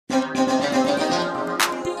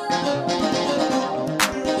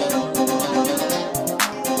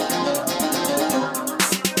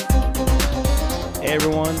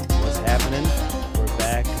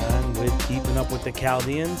with the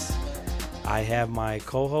Chaldeans. I have my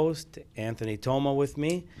co-host, Anthony Toma, with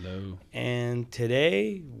me. Hello. And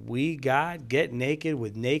today we got Get Naked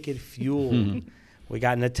with Naked Fuel. We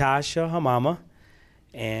got Natasha Hamama,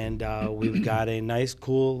 and we've got a nice,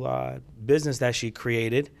 cool business that she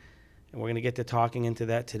created. And we're going to get to talking into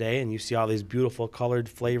that today. And you see all these beautiful colored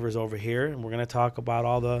flavors over here. And we're going to talk about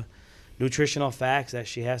all the nutritional facts that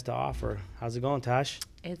she has to offer. How's it going, Tosh?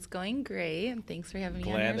 It's going great. Thanks for having me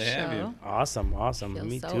Glad on your to show. have you. Awesome, awesome. Feel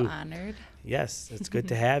Me so too. honored. Yes, it's good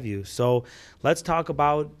to have you. So let's talk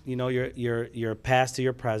about, you know, your past to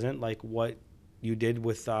your present, like what you did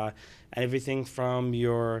with everything from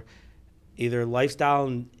your either lifestyle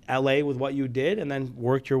in LA with what you did and then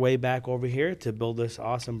worked your way back over here to build this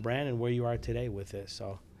awesome brand and where you are today with it.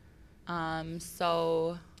 So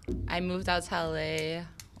so I moved out to LA,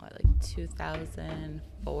 like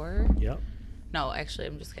 2004? Yep. No, actually,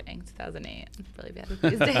 I'm just kidding. 2008. I'm really bad with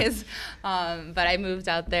these days. But I moved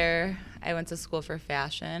out there. I went to school for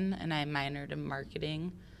fashion, and I minored in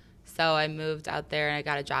marketing. So I moved out there, and I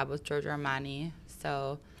got a job with Giorgio Armani.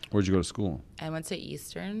 So Where'd you go to school? I went to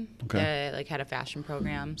Eastern. Okay. I had a fashion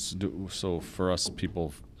program. So for us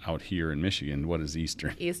people out here in Michigan, what is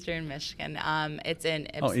Eastern? Eastern Michigan. It's in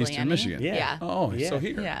Ypsilanti. Oh, Eastern Michigan. Yeah. Oh, Yeah. so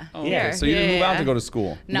here. Yeah. Oh, Yeah. okay. So you didn't move out to go to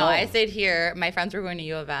school? No, I stayed here. My friends were going to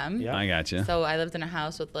U of M. Yeah. I got you. So I lived in a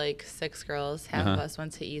house with like 6 girls. Half of us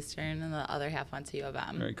went to Eastern, and the other half went to U of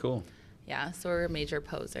M. Very cool. Yeah, so we're major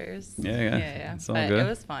posers. Yeah. It's all but good. it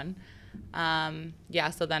was fun.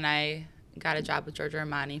 So then I got a job with Giorgio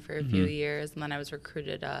Armani for a few years, and then I was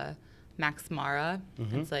recruited to Max Mara.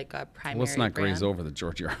 It's like a primary Let's not brand. graze over the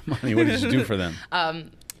Giorgio Armani. What did you do for them?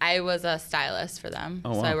 I was a stylist for them.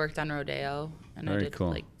 Oh, So wow. I worked on Rodeo, and Very I did cool.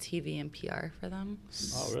 like TV and PR for them.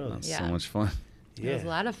 Oh, really? That's Yeah. so much fun. It was a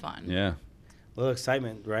lot of fun. Yeah. A little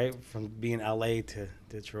excitement, right? From being LA to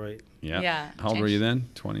Detroit. Yeah. Yeah. How old were you then?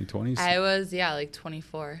 20s? I was, like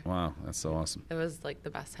 24. Wow, that's so awesome. It was like the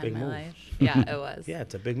best time Big of my move. life. Yeah, it was. Yeah,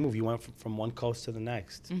 it's a big move. You went from one coast to the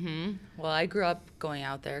next. Well, I grew up going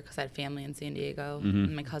out there because I had family in San Diego,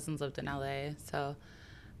 and my cousins lived in LA. So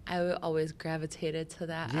I always gravitated to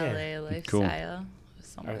that Yeah. LA Cool. lifestyle. It was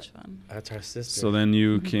so much fun. That's our sister. So then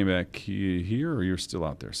you came back here, or you're still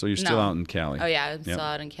out there? So you're still No. out in Cali? Oh, yeah, I'm Yep. still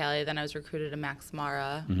out in Cali. Then I was recruited to Max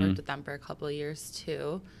Mara. Worked with them for a couple of years,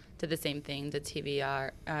 too. Did the same thing, did TV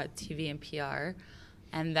and PR.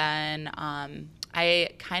 And then I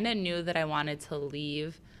kind of knew that I wanted to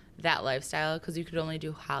leave that lifestyle because you could only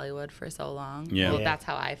do Hollywood for so long. Yeah. Well, Yeah. that's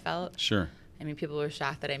how I felt. Sure. I mean, people were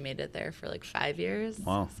shocked that I made it there for like 5 years.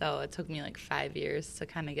 Wow. So it took me like 5 years to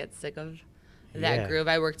kind of get sick of that Yeah. groove.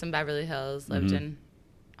 I worked in Beverly Hills, lived in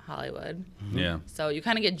Hollywood. Yeah. So you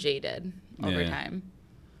kind of get jaded over Yeah. time.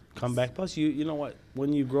 Come back. Plus, you know what?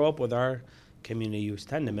 When you grow up with our community, you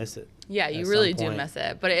tend to miss it. Yeah, you at really some do point. miss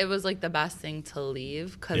it. But it was like the best thing to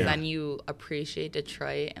leave because Yeah. then you appreciate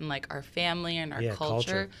Detroit and like our family and our Yeah,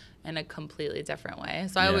 culture. culture in a completely different way.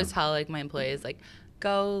 So I Yeah. always tell like my employees like,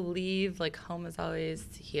 go, leave, like home is always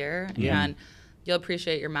here. Yeah. And you'll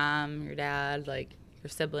appreciate your mom, your dad, like your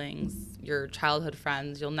siblings, your childhood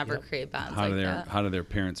friends. You'll never Yep. create bonds How like do that. their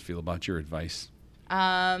parents feel about your advice?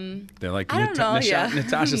 They're like, I don't know.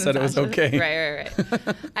 Natasha said it was Natasha. okay.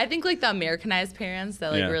 Right. I think like the Americanized parents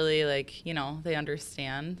that like Yeah. really like, you know, they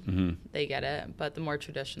understand, Mhm. they get it. But the more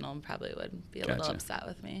traditional probably would be a little Gotcha. upset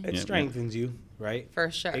with me. It Yeah. strengthens you, right? For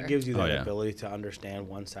sure. It gives you Oh, that yeah. ability to understand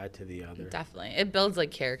one side to the other. Definitely. It builds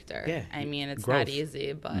like character. Yeah. I mean, it's Growth. not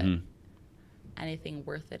easy, but Mhm. anything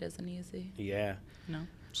worth it isn't easy, Yeah. you know?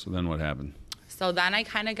 So then what happened? So then I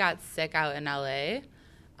kind of got sick out in LA.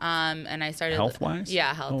 And I started Health-wise? Yeah,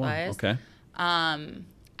 Oh, wow. health-wise. Okay.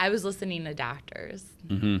 I was listening to doctors.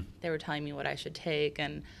 Mm-hmm. They were telling me what I should take,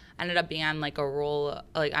 and I ended up being on like a roll,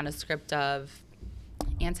 like on a script of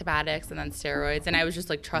antibiotics and then steroids, and I was just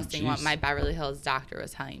like trusting what jeez. my Beverly Hills doctor was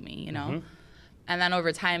telling me, you know. And then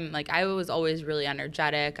over time, like I was always really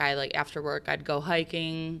energetic. I like after work, I'd go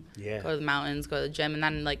hiking, Yeah. go to the mountains, go to the gym, and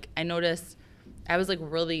then like I noticed I was like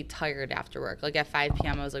really tired after work. Like at 5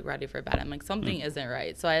 p.m., I was like ready for bed. I'm like something isn't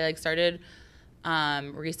right. So I like started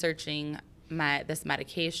researching this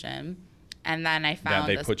medication, and then I found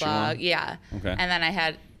they this put you blog. on? Yeah. Okay. And then I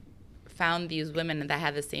had found these women that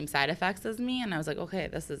had the same side effects as me, and I was like, okay,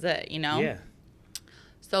 this is it, you know? Yeah.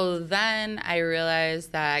 So then I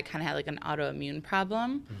realized that I kind of had like an autoimmune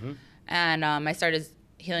problem, and I started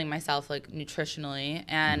healing myself like nutritionally.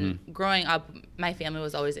 And growing up, my family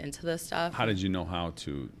was always into this stuff. How did you know how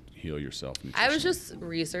to heal yourself? I was just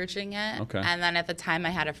researching it. Okay. And then at the time, I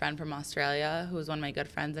had a friend from Australia who was one of my good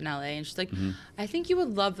friends in LA. And she's like, I think you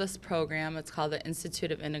would love this program. It's called the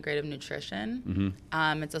Institute of Integrative Nutrition.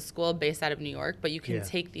 It's a school based out of New York, but you can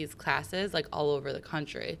take these classes like all over the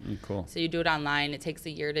country. Cool. So you do it online. It takes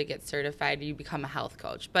a year to get certified. You become a health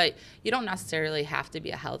coach. But you don't necessarily have to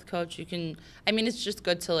be a health coach. You can, I mean, it's just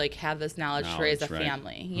good to like have this knowledge to raise a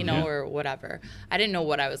family, you know, or whatever. I didn't know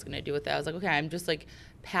what I was going to do with it. I was like, okay, I'm just like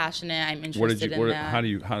passionate. I'm interested in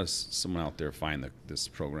that. How does someone out there find this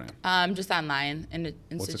program? Just online,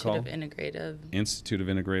 Institute of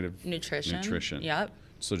Integrative Nutrition. Yep.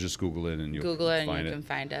 So just Google it and you'll can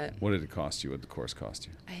find it. What did it cost you? What did the course cost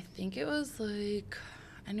you? I think it was like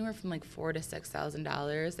anywhere from like $4,000 to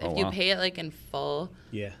 $6,000 if you pay it like in full.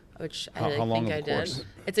 Yeah. Which How I long think of I a did. course?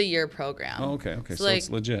 It's a year program. Oh, okay. So like,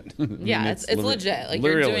 it's legit. Yeah, it's legit. Like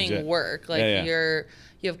you're doing work. Like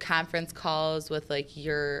you have conference calls with like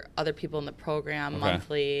your other people in the program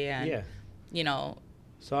monthly, and you know.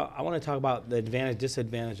 So I want to talk about the advantage,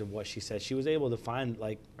 disadvantage of what she said. She was able to find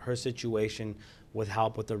like her situation with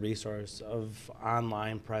help with the resource of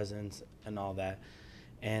online presence and all that,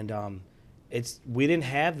 and we didn't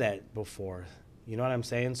have that before. You know what I'm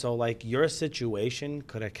saying? So like your situation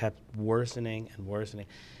could have kept worsening and worsening.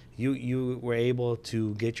 You were able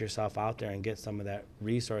to get yourself out there and get some of that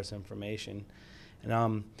resource information.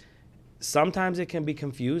 And sometimes it can be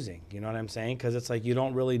confusing, you know what I'm saying? Because it's like you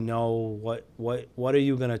don't really know what are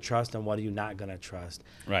you going to trust and what are you not going to trust.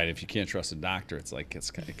 Right. If you can't trust a doctor, it's like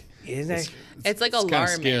it's like it's alarming.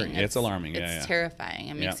 Scary. It's alarming. It's terrifying.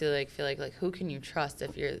 It makes you like feel like who can you trust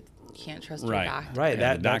if you can't trust your doctor? Right.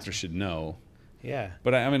 The doctor should know. Yeah.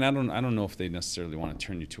 But I mean, I don't know if they necessarily want to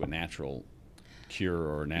turn you to a natural cure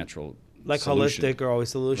or a natural like solution. Holistic or always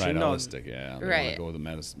solution. Right, no. Holistic, yeah. They want to go with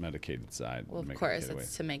the medicated side. Well, of course,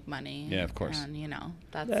 it's to make money. Yeah, of course. And, you know,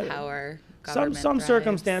 that's how our government Some thrives.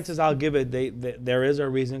 circumstances, I'll give it, there is a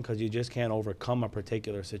reason because you just can't overcome a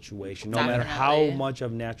particular situation, no matter how much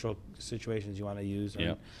of natural situations you want to use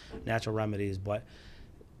or natural remedies. But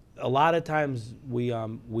a lot of times we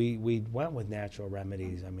went with natural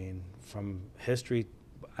remedies. I mean, from history,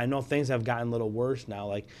 I know things have gotten a little worse now.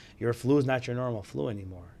 Like your flu is not your normal flu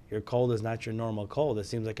anymore. Your cold is not your normal cold. It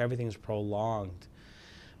seems like everything is prolonged.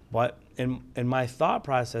 But in my thought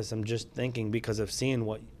process, I'm just thinking because of seeing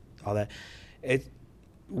all that,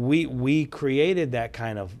 we created that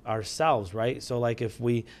kind of ourselves, right? So like if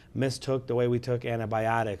we mistook the way we took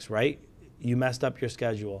antibiotics, right? You messed up your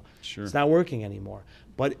schedule. Sure. It's not working anymore.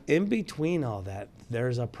 But in between all that,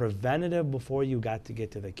 there's a preventative before you get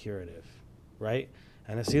to the curative, right?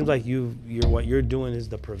 And it seems like what you're doing is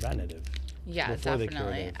the preventative. Yeah,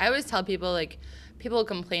 definitely. I always tell people, like, people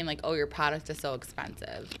complain, like, oh, your product is so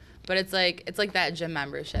expensive. But it's like that gym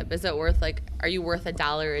membership. Is it worth, like, are you worth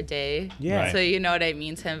 $1 a day? Yeah. Right. So you know what I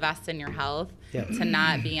mean? To invest in your health. Yeah. To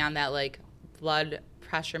not be on that, like, blood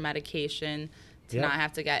pressure medication. To not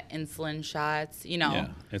have to get insulin shots, you know. Yeah,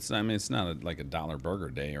 it's not like a $1 burger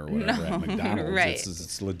day or whatever at McDonald's. Right.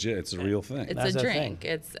 It's legit. It's a real thing. It's a drink.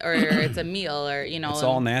 It's a meal, or you know. It's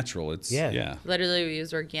all natural. It's Literally, we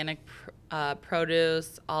use organic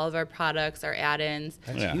produce. All of our products are add-ins.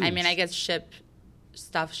 That's huge. I mean, I get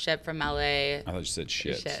stuff shipped from LA. I thought you said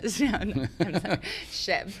shit. No, I'm sorry.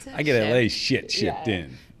 Shipped. I get LA shit shipped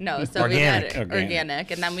in. No, so organic. we had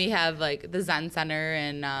organic, and then we have like the Zen Center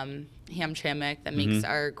in Hamtramck that makes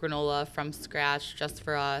our granola from scratch just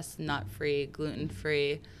for us, nut-free,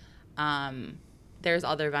 gluten-free. There's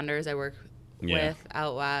other vendors I work with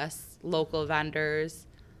out west, local vendors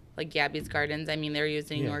like Gabby's Gardens. I mean, they're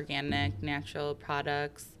using organic, natural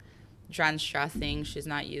products. Dren's dressing, she's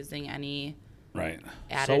not using any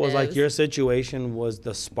additives. So it was like your situation was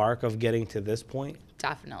the spark of getting to this point?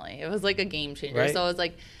 Definitely. It was like a game changer. Right? So it was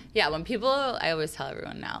like, when people, I always tell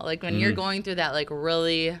everyone now, like when you're going through that like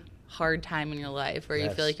really hard time in your life where you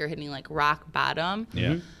feel like you're hitting like rock bottom.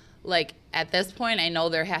 Yeah. Like at this point, I know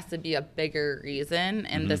there has to be a bigger reason,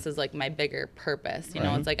 and this is like my bigger purpose. You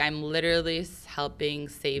know, it's like I'm literally helping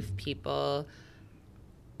save people,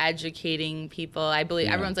 educating people. I believe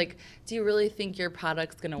everyone's like, do you really think your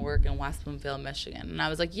product's going to work in West Bloomfield, Michigan? And I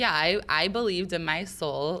was like, yeah, I believed in my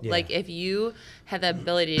soul. Yeah. Like if you had the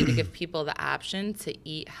ability to give people the option to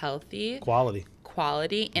eat healthy.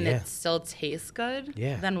 Quality, and it still tastes good,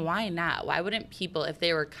 then why not? Why wouldn't people, if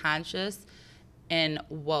they were conscious and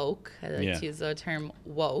woke, I like to use the term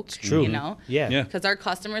woke, it's true. You know? Yeah. Because our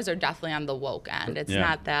customers are definitely on the woke end. It's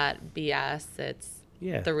not that BS, it's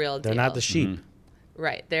the real deal. They're not the sheep.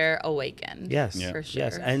 Right. They're awakened. Yes. For sure.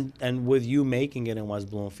 Yes. And with you making it in West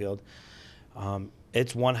Bloomfield,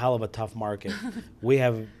 it's one hell of a tough market. We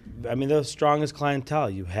have, I mean, the strongest clientele.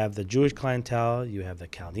 You have the Jewish clientele, you have the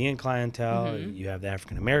Chaldean clientele, you have the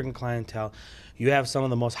African American clientele, you have some of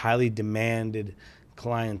the most highly demanded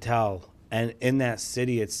clientele. And in that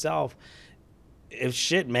city itself, if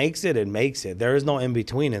shit makes it, it makes it. There is no in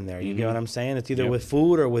between in there. You get what I'm saying? It's either with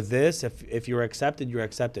food or with this. If you're accepted, you're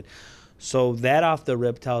accepted. So that off the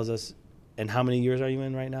rip tells us. And how many years are you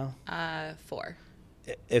in right now? 4.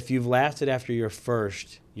 If you've lasted after your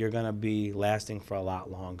first, you're going to be lasting for a lot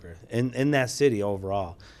longer in that city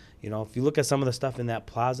overall. You know, if you look at some of the stuff in that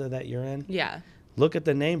plaza that you're in, look at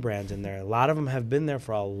the name brands in there. A lot of them have been there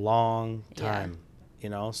for a long time, you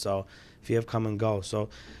know, so if you have come and go. So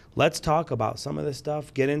let's talk about some of this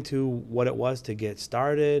stuff, get into what it was to get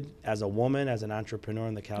started as a woman, as an entrepreneur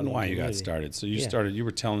in the Chaldean and why community. you got started. So you started, you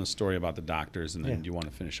were telling a story about the doctors, and then you want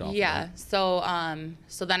to finish off. Yeah. So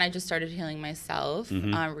so then I just started healing myself,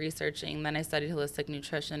 researching. Then I studied holistic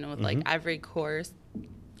nutrition with like every course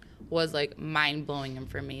was like mind-blowing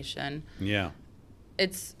information. Yeah.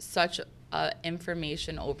 It's such a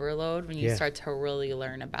information overload when you start to really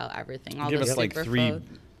learn about everything. All Give the us like 3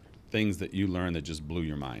 food. things that you learned that just blew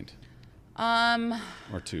your mind.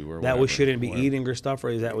 Or 2 or that whatever, we shouldn't be eating or stuff, or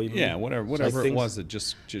is that what you mean? Yeah, whatever like it was that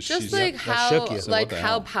just like how So like what the how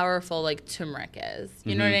hell? powerful like turmeric is.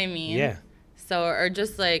 You know what I mean? Yeah. So or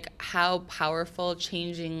just like how powerful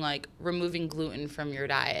changing like removing gluten from your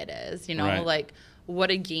diet is. You know, Right. like what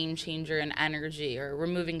a game changer in energy, or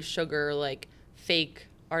removing sugar, like fake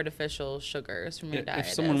artificial sugars from your diet.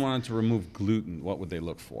 If someone wanted to remove gluten, what would they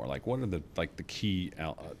look for? Like, what are the key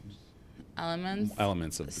elements of the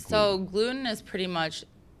gluten? So gluten is pretty much,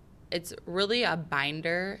 it's really a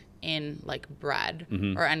binder in like bread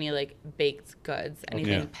or any like baked goods,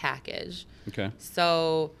 anything packaged. Okay.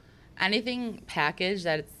 So anything packaged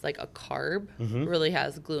that it's like a carb really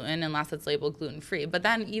has gluten, unless it's labeled gluten-free. But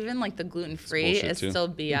then even like the gluten-free is still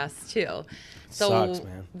BS too. So Sucks,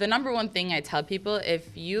 man. the number one thing I tell people,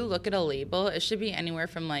 if you look at a label, it should be anywhere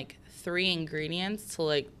from like 3 ingredients to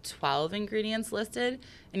like 12 ingredients listed,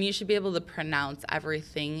 and you should be able to pronounce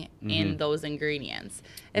everything in those ingredients.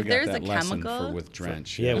 If there's a chemical with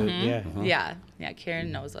drench. yeah,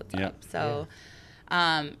 Karen knows what's up. So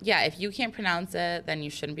if you can't pronounce it, then you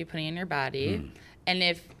shouldn't be putting it in your body.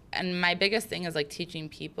 And my biggest thing is like teaching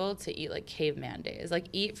people to eat like caveman days, like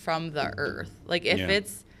eat from the earth. Like if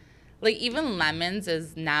it's like even lemons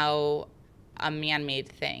is now a man-made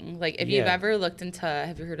thing. Like if you've ever looked into,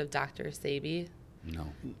 have you heard of Dr. Sebi?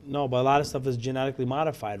 No, but a lot of stuff is genetically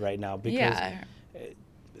modified right now because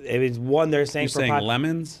it's one they're saying. You're saying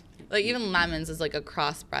lemons? Like even lemons is like a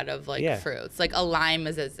crossbred of like fruits. Like a lime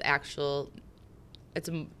is its actual, it's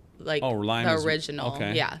like lime the original.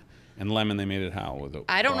 Yeah. And lemon, they made it how?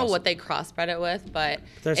 I don't know what they crossbred it with, but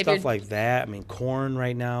there's stuff like that. I mean, corn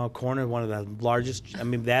right now. Corn is one of the largest. I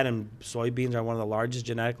mean, that and soybeans are one of the largest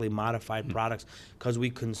genetically modified products because we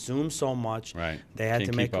consume so much. Right. They had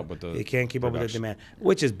to make. They can't keep up with the demand,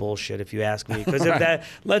 which is bullshit if you ask me. Because if that,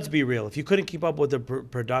 let's be real. If you couldn't keep up with the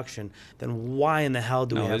production, then why in the hell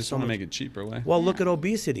do we have they just so want to much? make it cheaper, way. Well, look at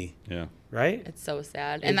obesity. Yeah. Right. It's so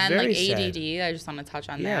sad. It's and then like very ADD. I just want to touch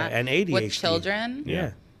on Yeah, that. and ADHD. With children.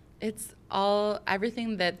 Yeah. It's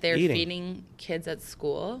everything that they're feeding kids at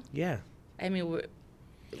school. Yeah. I mean,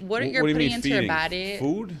 what are you putting into your body?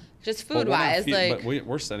 Food? Just food-wise, but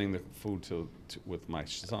we're sending the food to with my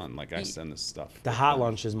son. Like I send this stuff. The hot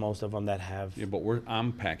lunches, most of them that have. Yeah, but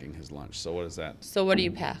I'm packing his lunch. So what is that? So what do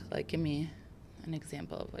you pack? Like, give me an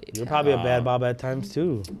example of what you. You're pack. probably a bad Bob at times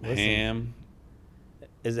too. Listen. Ham.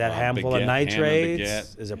 Is that ham full of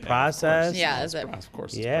nitrates? Is it processed? Yeah, is it? Of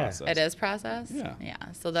course, it's processed. It is processed? Yeah. Yeah,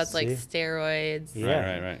 so that's like steroids.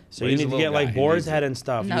 Yeah. Right. So you need to get like boar's head and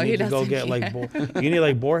stuff. No, you need he to go doesn't get like you need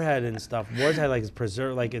like boar head and stuff. Boar's head like is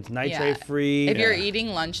preserved, like it's nitrate free. If you're eating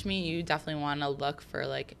lunch meat, you definitely want to look for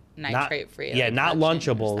like nitrate free. Yeah, like not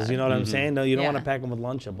Lunchables. You know what I'm saying? No, you don't want to Yeah. pack them with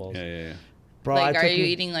Lunchables. Yeah. Bro, like, are you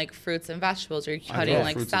eating like fruits and vegetables? Or are you cutting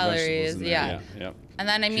like celeries? Yeah. And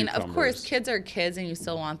then, I mean, of course, kids are kids, and you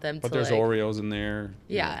still want them to. But there's like, Oreos in there.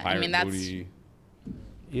 Yeah, I mean that's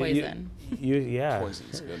poison.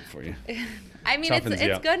 Poison's good for you. I mean,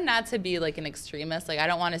 it's good not to be like an extremist. Like I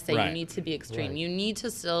don't want to say you need to be extreme. You need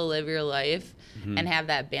to still live your life and have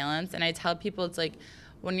that balance. And I tell people it's like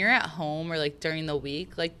when you're at home or like during the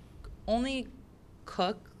week, like only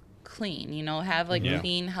cook clean, you know, have like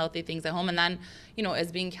clean, healthy things at home. And then, you know, as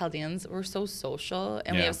being Chaldeans, we're so social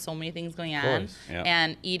and we have so many things going on.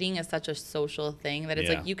 And eating is such a social thing that it's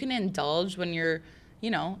like you can indulge when you're, you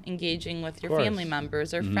know, engaging with your family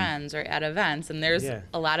members or friends or at events. And there's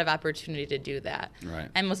a lot of opportunity to do that. Right.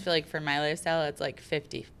 I almost feel like for my lifestyle, it's like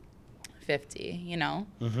 50-50. 50, you know?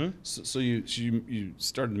 So you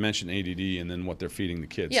started to mention ADD and then what they're feeding the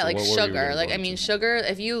kids. Yeah, So like what were you sugar. gonna Like, go I mean, into? sugar,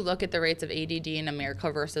 if you look at the rates of ADD in America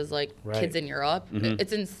versus like kids in Europe,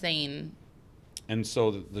 it's insane. And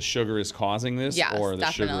so the sugar is causing this, Yes, or the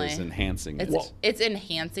sugar definitely. is enhancing it? It's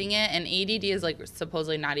enhancing it, and ADD is like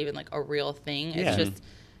supposedly not even like a real thing. It's just,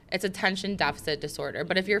 it's attention deficit disorder.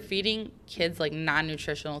 But if you're feeding kids like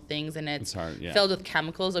non-nutritional things and it's hard, filled with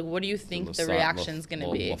chemicals, like what do you think the reaction's going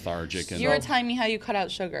to be? Lethargic. You were telling me how you cut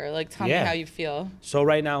out sugar. Like tell me how you feel. So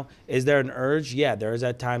right now, is there an urge? Yeah, there is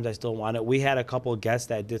at times I still want it. We had a couple of guests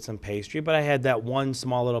that did some pastry, but I had that one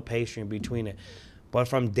small little pastry in between it. But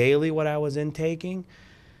from daily what I was intaking,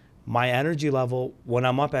 my energy level when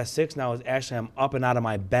I'm up at 6 now is actually I'm up and out of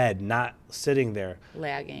my bed, not sitting there.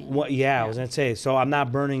 Lagging. I was going to say, so I'm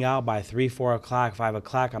not burning out by 3, 4 o'clock, 5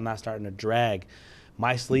 o'clock. I'm not starting to drag.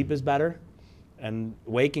 My sleep is better, and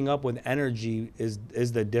waking up with energy is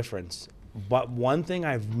the difference. But one thing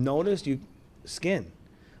I've noticed, skin.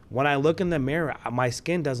 When I look in the mirror, my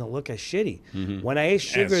skin doesn't look as shitty. When I ate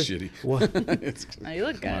sugars, shitty. Oh, you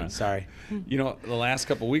look good. Sorry. You know, the last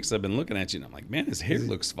couple of weeks I've been looking at you and I'm like, man, his hair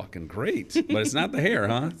looks fucking great. But it's not the hair,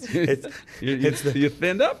 huh? You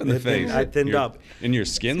thinned up in the face. I thinned up. And your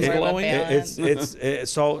skin's More of a glowing? balance.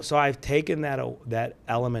 So I've taken that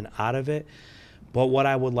element out of it. But what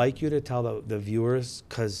I would like you to tell the viewers,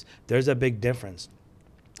 because there's a big difference.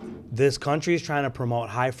 This country is trying to promote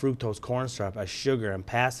high fructose corn syrup as sugar and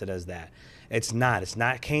pass it as that. It's not. It's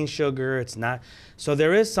not cane sugar. It's not. So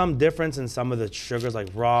there is some difference in some of the sugars like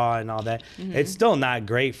raw and all that. It's still not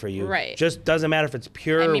great for you. Right. Just doesn't matter if it's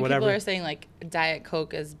pure I mean, or whatever. people are saying like Diet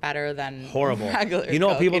Coke is better than Horrible. regular You know,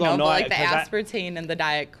 Coke, people don't know but, I- like the 'cause aspartame in the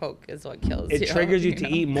Diet Coke is what kills you. It triggers you to know?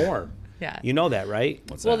 eat more. Yeah. You know that, right?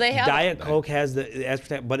 What's Well, that? they have Diet Coke has the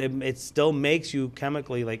aspartame, but it still makes you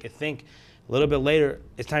chemically like think a little bit later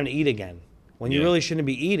it's time to eat again when you Yeah. really shouldn't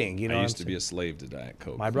be eating. You know, I used to be a slave to Diet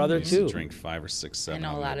Coke. My brother I used too. To drink 5 or 6, 7 I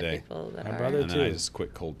know a of them lot a of day. people that My are. brother And then I too. just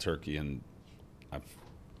quit cold turkey, and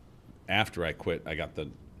after I quit, I got the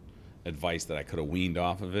advice that I could have weaned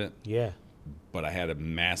off of it, Yeah. but I had a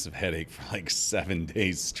massive headache for like 7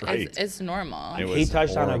 days straight. It's normal. It He was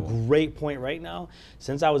touched on a horrible. great point right now.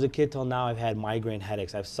 Since I was a kid till now, I've had migraine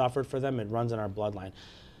headaches. I've suffered for them. It runs in our bloodline.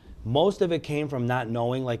 Most of it came from not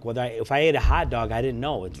knowing, like if I ate a hot dog, I didn't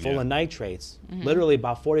know. It's full Yeah. of nitrates. Literally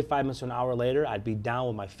about 45 minutes to an hour later, I'd be down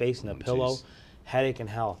with my face in a pillow, jeez. headache and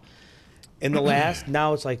hell. In the last,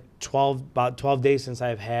 now it's like about 12 days since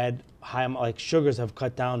I've had high, like sugars have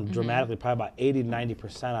cut down dramatically, probably about 80 to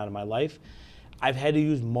 90% out of my life. I've had to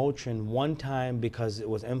use Motrin one time because it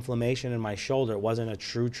was inflammation in my shoulder. It wasn't a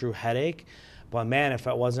true headache. But man, if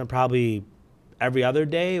it wasn't probably every other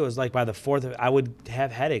day, it was like by the 4th, I would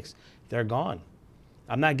have headaches. They're gone.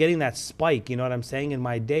 I'm not getting that spike, you know what I'm saying, in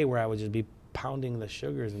my day where I would just be pounding the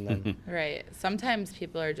sugars and then. Right. Sometimes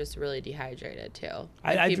people are just really dehydrated too.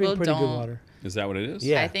 I people drink pretty good don't- water. Is that what it is?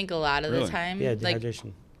 Yeah. I think a lot of Really? the time, Yeah, like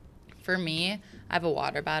dehydration. for me, I have a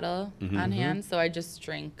water bottle on hand, so I just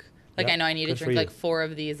drink. Like Yep, I know I need to good for drink you. like 4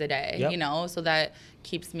 of these a day, Yep. you know, so that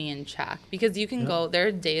keeps me in check. Because you can go. There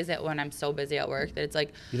are days that when I'm so busy at work that it's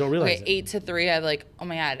like You don't realize okay, it. 8 to 3. I'm like, oh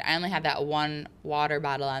my god, I only had that one water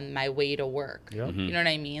bottle on my way to work. Yep. You know what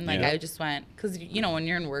I mean? Like Yeah. I just went because you know when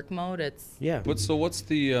you're in work mode, it's Yeah. So what's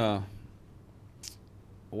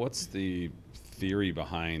the theory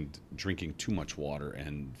behind drinking too much water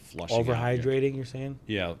and flushing out your- Overhydrating, you're saying?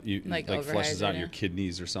 Yeah, you Like flushes out your overhydrating.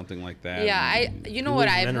 kidneys or something like that. yeah. and You know You what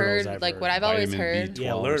lose I've minerals, heard, I've like heard. what I've always Vitamin heard. B12.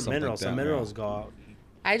 Yeah, or learn something like minerals. that, Some yeah. minerals go out.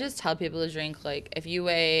 I just tell people to drink, like, if you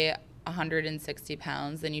weigh 160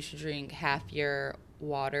 pounds, then you should drink half your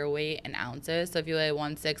water weight in ounces. So if you weigh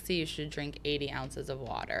 160, you should drink 80 ounces of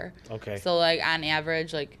water. Okay. So, like, on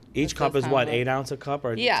average, like... Each this cup is how what, much- 8 ounce a cup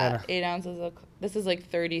or 10? Yeah, 8 ounces of... This is, like,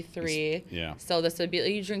 33. Yeah. So this would be...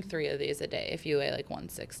 You drink 3 of these a day if you weigh, like,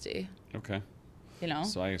 160. Okay. You know?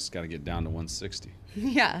 So I just got to get down to 160.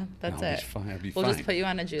 Yeah, that's I'll be it. fine. I'll be We'll fine. just put you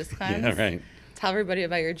on a juice cleanse. Yeah, right. Tell everybody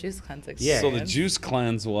about your juice cleanse Yeah. experience. So the juice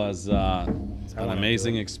cleanse was an wanna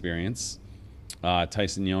amazing do it. experience.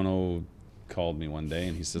 Tyson Yono called me one day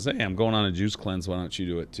and he says, "Hey, I'm going on a juice cleanse. Why don't you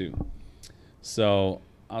do it too?" So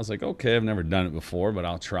I was like, "Okay, I've never done it before, but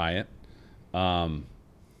I'll try it."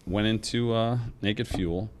 Went into Naked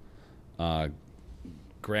Fuel,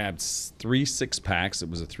 grabbed 3 6-packs. It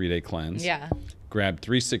was a 3-day cleanse. Yeah. Grabbed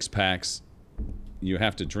 3 6-packs. You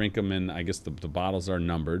have to drink them in, I guess the bottles are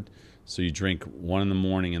numbered. So you drink 1 in the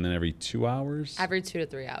morning and then every 2 hours? Every 2 to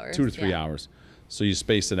 3 hours. 2 to 3 yeah. hours. So you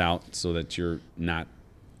space it out so that you're not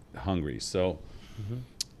hungry. So,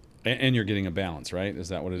 and you're getting a balance, right? Is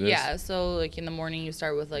that what it is? Yeah, so like in the morning you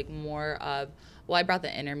start with like more of Well, I brought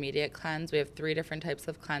the intermediate cleanse. We have 3 different types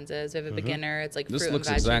of cleanses. We have a beginner. It's like This fruit looks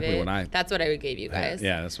and veggie. exactly what That's what I gave you guys.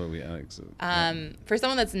 Yeah, that's what we. For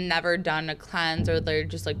someone that's never done a cleanse or they're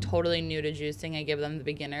just like totally new to juicing, I give them the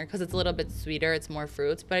beginner because it's a little bit sweeter. It's more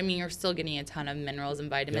fruits, but I mean, you're still getting a ton of minerals and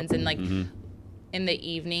vitamins. And like in the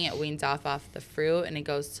evening, it weans off the fruit and it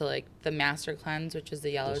goes to like the master cleanse, which is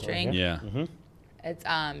the yellow drink. Yeah. It's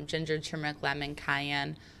ginger, turmeric, lemon,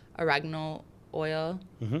 cayenne, oregano oil,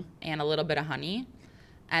 and a little bit of honey.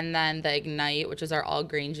 And then the Ignite, which is our all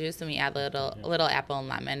green juice, and we add a little apple and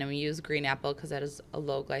lemon, and we use green apple because that is a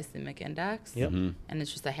low glycemic index. And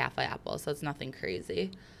it's just a half an apple, so it's nothing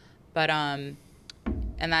crazy. But and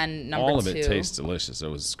then number 2, all of it tastes delicious. It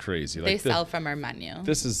was crazy. They sell from our menu.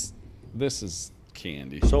 This is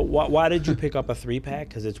candy. So why did you pick up a 3-pack?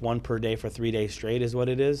 Because it's 1 per day for 3 days straight, is what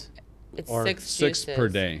it is. It's or 6 6 juices. per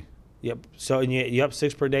day. Yep. So and you up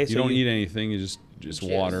 6 per day. You so don't eat anything. You just Juice.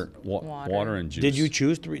 water and juice. Did you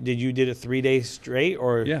choose 3? Did you did it 3 days straight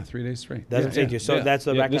or? Yeah, 3 days straight. Doesn't take you. So that's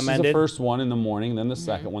the recommended. This is the first one in the morning, then the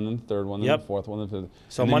second one, then the third one, then the fourth one, then the fifth.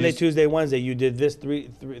 So Monday, Tuesday, Wednesday, you did this 3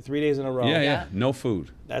 days in a row. Yeah. No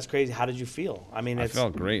food. That's crazy. How did you feel? I mean, I it's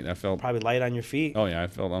felt great. I felt probably light on your feet. Oh yeah, I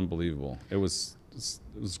felt unbelievable. It was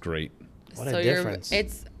great. What a difference.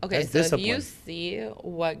 It's okay. That's so discipline. if you see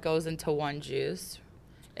what goes into one juice,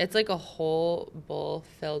 it's like a whole bowl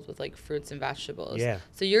filled with like fruits and vegetables. Yeah.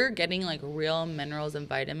 So you're getting like real minerals and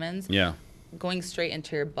vitamins. Yeah. Going straight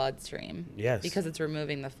into your bloodstream. Yes. Because it's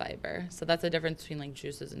removing the fiber. So that's the difference between like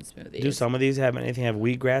juices and smoothies. Do some of these have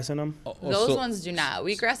wheatgrass in them? Those ones do not.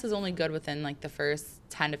 Wheatgrass is only good within like the first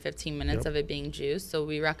 10 to 15 minutes of it being juiced. So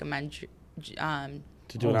we recommend to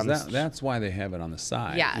do it on that's why they have it on the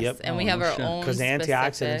side. yes. Yep. And we have our own because the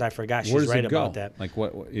antioxidants. specific. I forgot. Where She's does right it go? about that. Like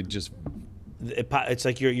what? It just. It's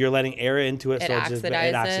like you're letting air into it, It so it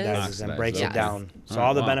oxidizes and breaks Yes. it down. So Oh,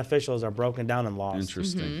 all the wow. beneficials are broken down and lost.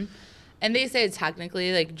 Interesting. And they say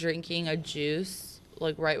technically, like drinking a juice,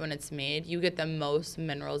 like right when it's made, you get the most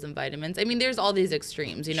minerals and vitamins. I mean, there's all these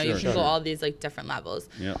extremes. You know, you can go all these like different levels.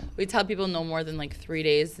 Yeah. We tell people no more than like 3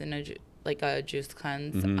 days in a juice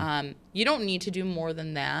cleanse. You don't need to do more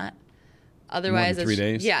than that. Otherwise, more than 3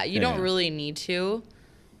 days. Yeah, you don't really need to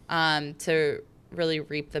really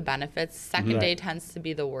reap the benefits. Second day tends to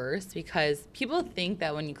be the worst because people think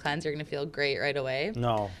that when you cleanse, you're going to feel great right away.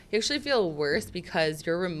 No. You actually feel worse because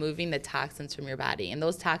you're removing the toxins from your body, and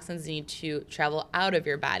those toxins need to travel out of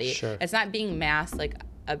your body. Sure. It's not being masked like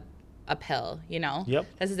a pill, you know? Yep.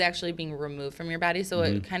 This is actually being removed from your body, so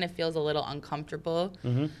it kind of feels a little uncomfortable.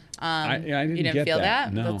 I didn't you didn't get feel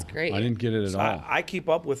that? No, That's great. I didn't get it at all. I keep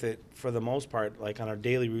up with it for the most part, like on our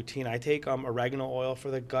daily routine. I take oregano oil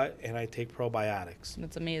for the gut, and I take probiotics.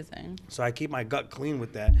 That's amazing. So I keep my gut clean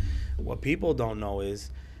with that. What people don't know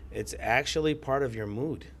is it's actually part of your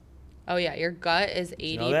mood. Oh, yeah. Your gut is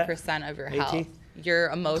 80% of your health. Your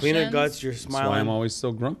emotions. Cleaner guts, you're That's smiling. why I'm always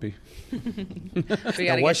so grumpy. We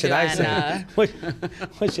gotta What get should you I on, say?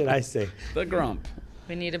 What should I say? The grump.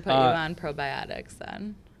 we need to put you on probiotics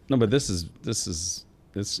then. No, but this is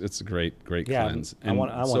it's a great Yeah, cleanse. I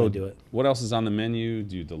want to do it. What else is on the menu?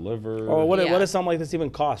 Do you deliver? Or what Yeah. does something like this even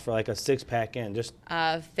cost for like a 6-pack in? Just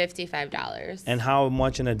 $55. and how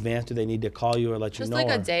much in advance do they need to call you or let you Just know? like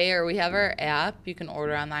a or- day, or we have our app. You can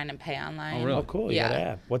order online and pay online. Oh, really? Oh, cool. You got Yeah. an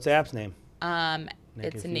app. What's the app's name?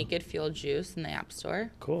 It's Fuel. Naked Fuel Juice in the App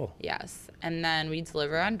Store. Cool. Yes. And then we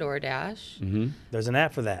deliver on DoorDash. There's an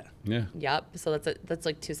app for that. Yeah. Yep. So that's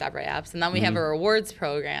like 2 separate apps. And then we have a rewards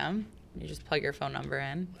program. You just plug your phone number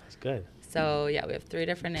in. That's good. So yeah, we have 3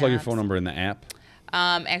 different apps. Plug your phone number in the app.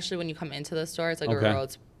 Actually, when you come into the store, it's like Okay.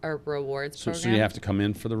 a rewards So program. you have to come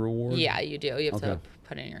in for the reward. Yeah, you do. You have to Okay.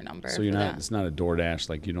 put in your number. So you're for not. that. It's not a DoorDash.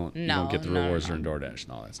 Like you don't get the No, rewards no. during DoorDash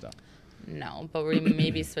and all that stuff. No, but we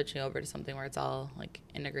may be switching over to something where it's all like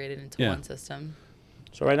integrated into one system.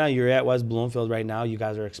 So right now you're at West Bloomfield right now. You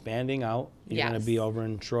guys are expanding out. You're going Yes. to be over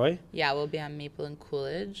in Troy. Yeah, we'll be on Maple and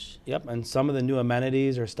Coolidge. Yep. And some of the new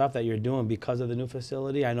amenities or stuff that you're doing because of the new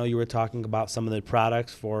facility. I know you were talking about some of the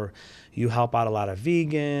products you help out a lot of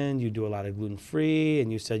vegan, you do a lot of gluten-free,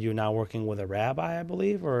 and you said you're now working with a rabbi, I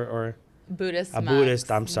believe, or Buddhist a monks. Buddhist.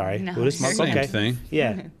 I'm sorry. No, Buddhist monk. you're Same Okay. thing.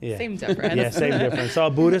 Yeah. Yeah. Same difference. Yeah, same difference. So a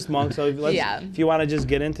Buddhist monk. So Yeah. if you want to just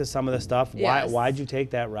get into some of the stuff, Yes. why'd you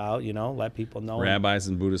take that route? You know, let people know. Rabbis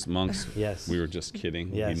and Buddhist monks. Yes. We were just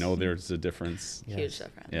kidding. Yes. We know there's a difference. Yes. Huge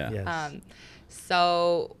difference. Yeah. Yes.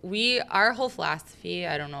 So our whole philosophy,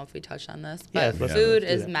 I don't know if we touched on this, Yeah, but let's food do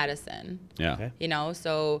is that. medicine. Yeah. Okay. You know,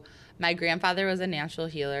 so my grandfather was a natural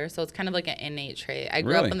healer, so it's kind of like an innate trait. I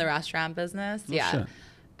grew Really? up in the restaurant business. Oh, yeah. shit.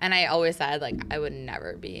 And I always said, like, I would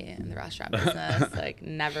never be in the restaurant business, like,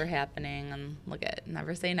 never happening. And look at,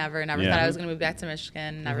 never say never. Never thought I was going to move back to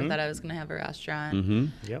Michigan. Never thought I was going to have a restaurant.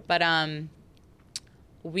 Yep. But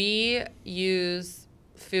we use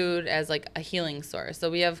food as, like, a healing source. So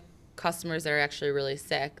we have customers that are actually really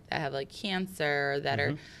sick, that have, like, cancer, that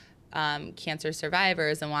are cancer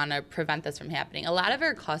survivors and want to prevent this from happening. A lot of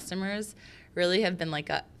our customers really have been, like,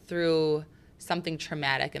 through something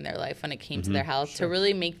traumatic in their life when it came to their health, to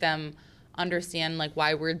really make them understand, like,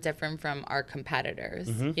 why we're different from our competitors,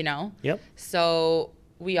 you know? Yep. So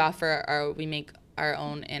we make our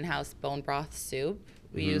own in-house bone broth soup.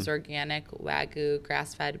 We use organic Wagyu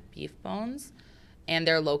grass-fed beef bones, and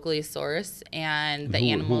they're locally sourced. And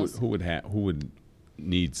the animals. Who would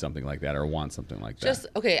need something like that or want something like that?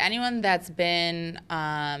 Okay, anyone that's been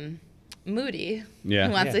moody,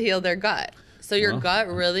 who wants to heal their gut. So your gut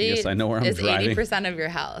really yes, I know where I'm is driving. 80% of your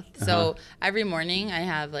health. So every morning I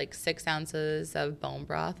have like 6 ounces of bone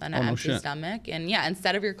broth on an empty stomach. And yeah,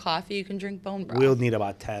 instead of your coffee, you can drink bone broth. We'll need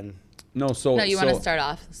about 10. No, you want to start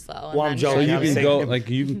off slow. Well, I'm joking. So you can go, like,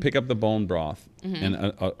 you can pick up the bone broth and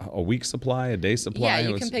a week supply, a day supply. Yeah,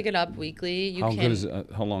 you can pick it up weekly.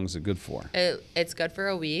 How long is it good for? It's good for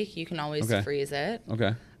a week. You can always freeze it.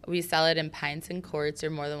 Okay. We sell it in pints and quarts. You're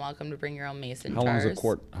more than welcome to bring your own mason jars.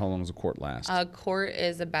 How long does a quart last? A quart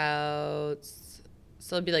is about,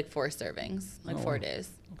 so it'd be like 4 servings, like 4 days.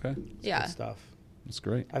 Okay. Yeah. Good stuff. That's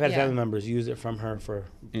great. I've had family members use it from her for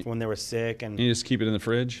when they were sick. And you just keep it in the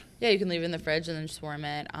fridge? Yeah, you can leave it in the fridge and then just warm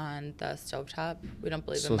it on the stovetop. We don't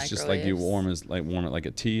believe in microwaves. So it's just like you warm it like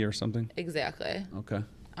a tea or something? Exactly. Okay.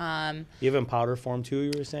 You have it in powder form too,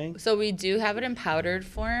 you were saying? So we do have it in powdered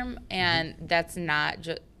form, and that's not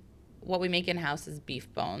just, what we make in-house is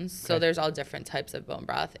beef bones. So there's all different types of bone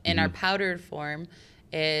broth. In our powdered form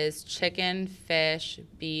is chicken, fish,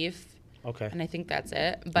 beef, and I think that's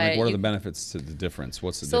it. But like, what are the benefits to the difference?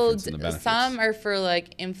 What's the difference in the benefits? Some are for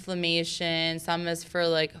like inflammation, some is for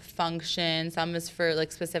like function, some is for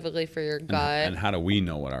like specifically for your gut. And how do we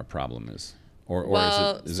know what our problem is? Or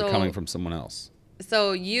is it coming from someone else?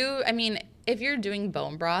 So if you're doing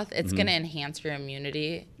bone broth, it's going to enhance your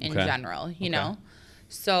immunity in general, you know?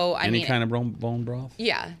 So any kind of bone broth?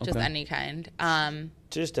 Yeah, just any kind.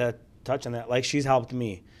 Just to touch on that, like, she's helped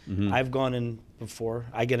me. I've gone in before.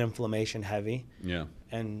 I get inflammation heavy. Yeah.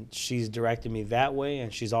 And she's directed me that way,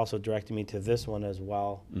 and she's also directed me to this one as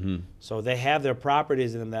well. So they have their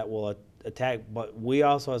properties in them that will attack, but we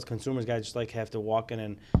also as consumers guys just like have to walk in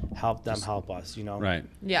and help them help us, you know? Right.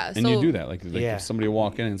 Yeah. And you do that. Like if somebody will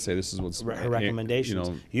walk in and say, this is what's her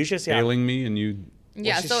recommendations. You should see ailing me, and you.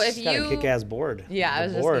 Yeah, so if you kick-ass board. Yeah, I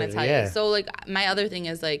was just gonna tell you. So like my other thing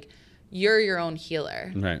is like you're your own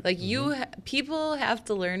healer. Right. Like people have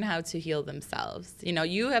to learn how to heal themselves. You know,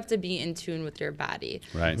 you have to be in tune with your body.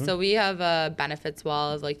 Right. So we have a benefits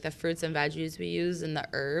wall of like the fruits and veggies we use and the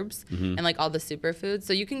herbs and like all the superfoods.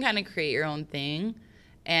 So you can kind of create your own thing.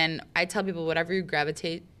 And I tell people whatever you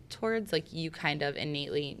gravitate towards, like you kind of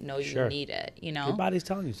innately know you need it, you know? Your body's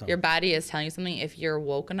telling you something. Your body is telling you something if you're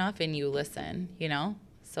woke enough and you listen, you know?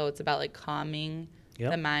 So it's about like calming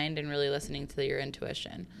the mind and really listening to your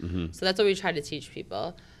intuition. So that's what we try to teach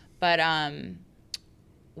people. But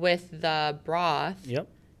with the broth,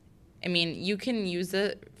 I mean, you can use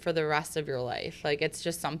it for the rest of your life. Like, it's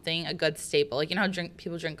just something, a good staple. Like, you know how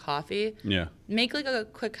people drink coffee? Yeah. Make, like, a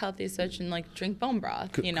quick, healthy switch and, like, drink bone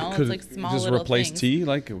broth, you know? It's, like, small little things. Just replace tea?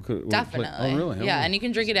 Like, definitely. Oh, really? Yeah, and you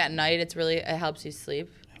can drink it at night. It helps you sleep.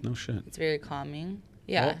 No shit. It's very calming.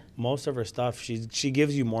 Yeah. Well, most of her stuff, she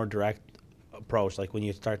gives you more direct approach, like, when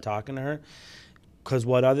you start talking to her. Because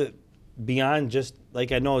beyond just,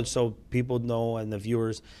 like, I know, so people know and the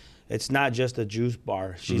viewers, it's not just a juice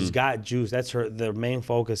bar. She's got juice. That's their main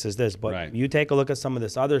focus is this. But you take a look at some of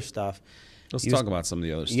this other stuff. Let's talk about some of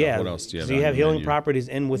the other stuff. Yeah. What else do you have? So you have healing properties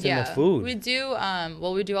within the food. We do.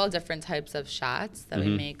 We do all different types of shots that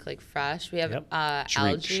we make, like fresh. We have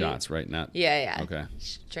algae shots, right? Not. Yeah. Okay.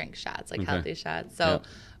 Drink shots, like healthy shots. So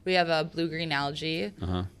we have a blue-green algae,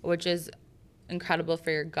 which is incredible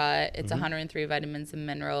for your gut. It's 103 vitamins and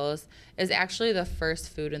minerals. It's actually the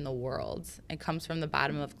first food in the world. It comes from the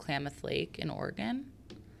bottom of Klamath Lake in Oregon.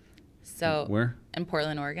 So where? In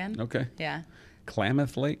Portland, Oregon. Okay. Yeah.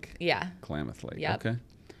 Klamath Lake? Yeah. Klamath Lake. Yep. Okay.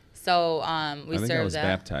 So we serve that. I was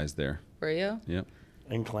baptized there. Were you? Yep.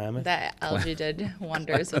 In Klamath? That algae did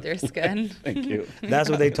wonders with your skin. Thank you. That's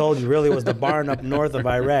what they told you really was the barn up north of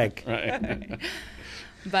Iraq. Right.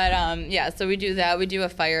 But so we do that. We do a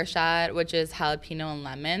fire shot, which is jalapeno and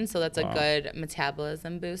lemon. So that's a good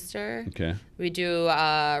metabolism booster. Okay. We do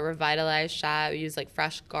a revitalized shot. We use like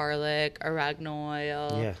fresh garlic, oregano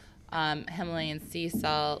oil. Yeah. Himalayan sea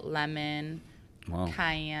salt, lemon,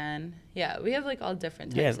 cayenne. Yeah, we have like all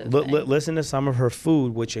different types of things. Listen to some of her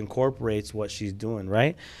food, which incorporates what she's doing,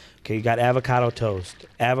 right? Okay, you got avocado toast,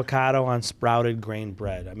 avocado on sprouted grain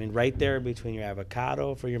bread. I mean, right there between your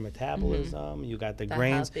avocado for your metabolism, you got the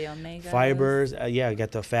grains, fibers. Yeah, you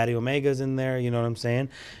got the fatty omegas in there. You know what I'm saying?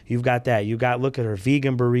 You've got that. You got, look at her,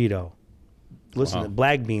 vegan burrito. Listen, to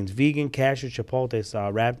black beans, vegan cashew chipotle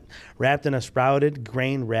sauce, wrapped in a sprouted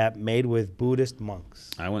grain wrap made with Buddhist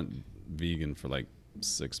monks. I went vegan for like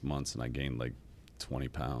 6 months and I gained like 20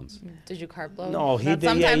 pounds. Did you carb load? No, he did.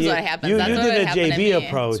 Sometimes what happens. You That's what did the happened to me. JV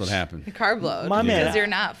approach. That's what happened. Carb load. My man, because you're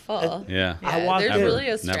not full. Yeah. There's really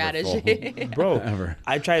a strategy. Bro, Ever.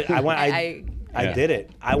 I tried. I did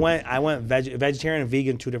it. I went vegetarian and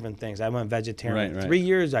vegan, two different things. I went vegetarian. Right. 3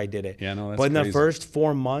 years I did it. Yeah, no, that's But in crazy. the first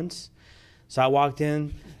 4 months, so I walked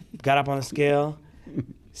in, got up on the scale,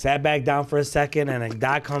 sat back down for a second, and a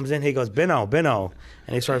doc comes in. He goes, Binno.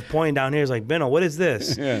 And he starts pointing down here. He's like, Binno, what is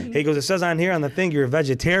this? Yeah. He goes, it says on here on the thing you're a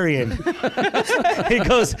vegetarian. He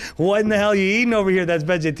goes, what in the hell are you eating over here that's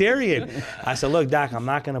vegetarian? I said, look, doc, I'm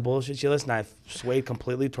not going to bullshit you. Listen, I swayed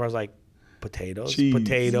completely towards like potatoes,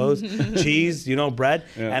 cheese, bread.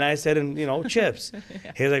 Yeah. And I said, and chips.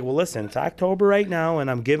 Yeah. He was like, well, listen, it's October right now, and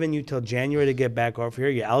I'm giving you till January to get back over here.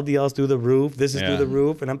 Your LDL's through the roof. This is through the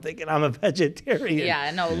roof. And I'm thinking I'm a vegetarian. Yeah,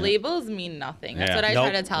 no, labels mean nothing. That's what I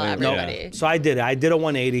try to tell everybody. So I did it. I did a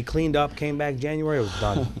 180, cleaned up, came back January, it was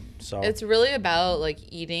done. So it's really about like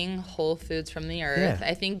eating whole foods from the earth. Yeah.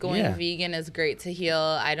 I think going vegan is great to heal.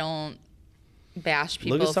 I don't bash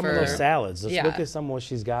people. Look at some of those salads. Let's look at some of what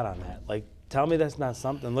she's got on that. Like, tell me that's not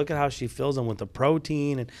something. Look at how she fills them with the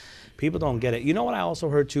protein, and people don't get it. You know what I also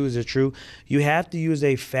heard too, is it true? You have to use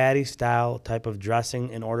a fatty style type of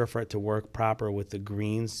dressing in order for it to work proper with the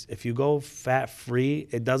greens. If you go fat free,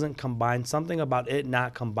 it doesn't combine. Something about it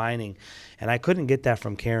not combining. And I couldn't get that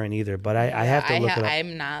from Karen either, but I have to look it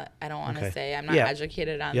up. I don't want to say I'm not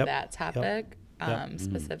educated on that topic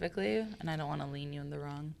specifically, and I don't want to lean you in the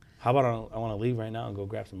wrong. How about I want to leave right now and go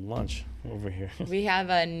grab some lunch over here. We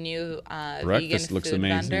have a new vegan looks food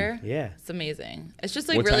amazing. vendor. Yeah. It's amazing. It's just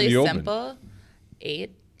like What really time do you simple. open?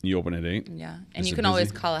 8. You open at 8? Yeah. And Is you it can always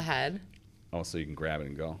busy? call ahead. Oh, so you can grab it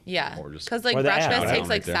and go? Yeah. Or just Because like Or the app. breakfast Right takes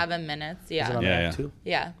like there. 7 minutes. Is it Yeah. on the Yeah, app yeah. too?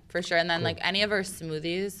 Yeah, for sure. And then like any of our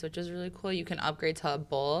smoothies, which is really cool, you can upgrade to a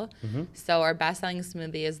bowl. So our best-selling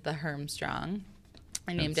smoothie is the Hermstrong.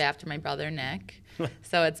 I named it after my brother Nick.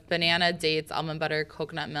 So it's banana, dates, almond butter,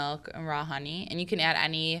 coconut milk, and raw honey. And you can add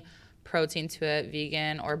any protein to it,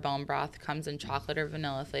 vegan or bone broth. Comes in chocolate or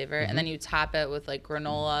vanilla flavor. And then you top it with like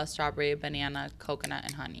granola, strawberry, banana, coconut,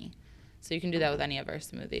 and honey. So you can do that with any of our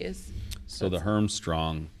smoothies. So the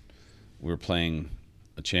Hermstrong, we were playing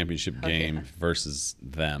a championship game versus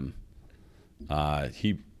them.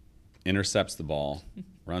 He intercepts the ball,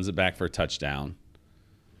 runs it back for a touchdown.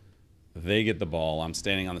 They get the ball. I'm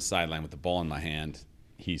standing on the sideline with the ball in my hand.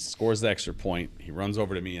 He scores the extra point. He runs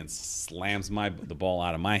over to me and slams the ball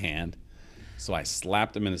out of my hand. So I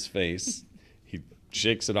slapped him in his face. He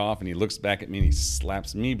shakes it off, and he looks back at me, and he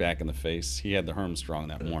slaps me back in the face. He had the Hermstrong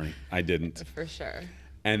that morning. I didn't. For sure.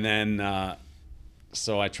 And then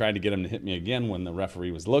so I tried to get him to hit me again when the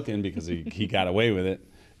referee was looking, because he got away with it.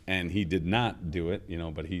 And he did not do it,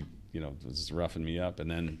 but he was roughing me up.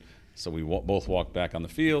 And then so we both walked back on the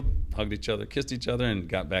field, hugged each other, kissed each other, and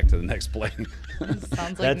got back to the next play. Sounds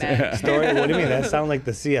like That's Nick. story. What do you mean? That sounds like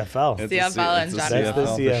the CFL. CFL in general.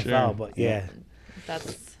 That's the CFL, sure. but yeah.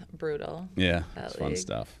 That's brutal. Yeah, That it's fun league.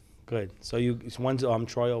 stuff. Good. So when's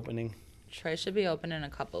Troy opening? Troy should be open in a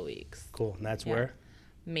couple weeks. Cool. And that's Yeah. where?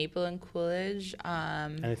 Maple and Coolidge.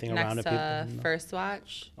 Anything next around it, to people know? First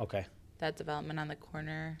Watch. Okay. That development on the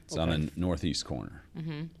corner. It's on the northeast corner.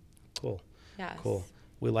 Cool. Yes. Cool.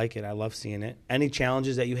 We like it. I love seeing it. Any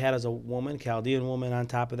challenges that you had as a woman, Chaldean woman, on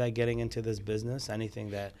top of that, getting into this business?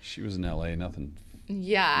 Anything that? She was in L.A., nothing.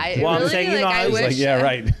 Yeah, I Well, I'm really saying, I it's wish. Like, yeah,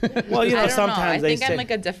 right. Well, I don't sometimes know. I they think say. I'm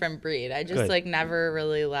like a different breed. I just Good. like never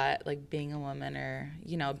really let like being a woman or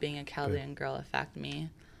being a Chaldean girl affect me.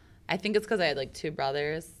 I think it's because I had like 2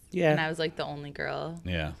 brothers. Yeah. And I was like the only girl,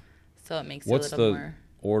 Yeah. so it makes What's you a little the more.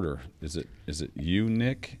 order? Is it you,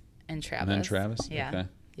 Nick, And Travis. and then Travis? Yeah. Okay.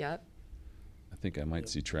 Yep. I think I might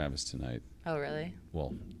see Travis tonight. Oh really?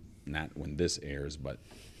 Well, not when this airs, but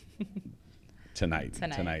tonight.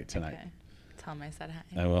 Tonight. Tonight. Okay. Tell him I said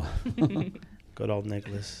hi. I will. Good old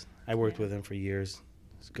Nicholas. I worked with him for years.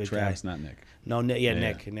 He's a good Travis, guy. not Nick. No, Nick. Yeah, Yeah.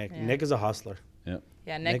 Nick. Yeah. Nick is a hustler. Yep.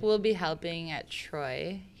 Yeah, Nick Nick- will be helping at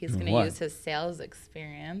Troy. He's going to What? use his sales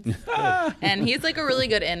experience. And he's like a really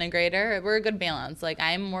good integrator. We're a good balance. Like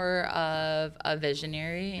I'm more of a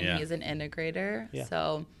visionary and Yeah. he's an integrator. Yeah.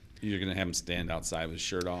 So You're gonna have him stand outside with his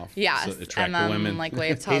shirt off. Yes, So attract and the then women. like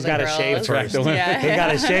wave to all He's the got to girls. shave first. Yeah. He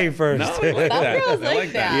got to shave first. No, I like Some that. girls I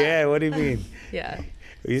like that. Yeah, what do you mean? Yeah.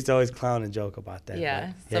 We used to always clown and joke about that.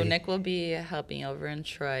 Yeah. but So Nick will be helping over in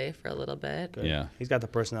Troy for a little bit. good. Yeah. He's got the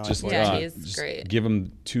personality. Just, for it. Yeah, just he's great. give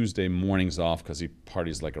him Tuesday mornings off because he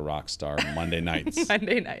parties like a rock star. Monday nights.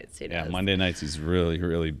 Monday nights, he Yeah, does. Monday nights he's really,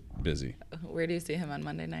 really busy. Where do you see him on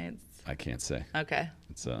Monday nights? I can't say. Okay.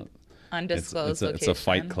 It's a Undisclosed it's a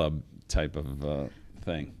Fight location. Club type of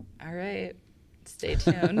thing. All right. Stay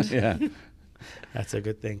tuned. Yeah. That's a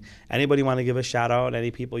good thing. Anybody want to give a shout out?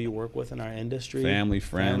 Any people you work with in our industry? Family,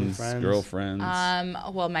 friends, girlfriends.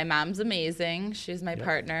 Well, my mom's amazing. She's my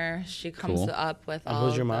partner. She comes Cool. up with And all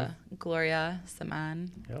who's your the mom? Gloria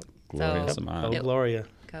Saman. Yep. Gloria so- Saman. Oh, Gloria.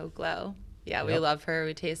 Go Glow. Yeah, we Yep. love her.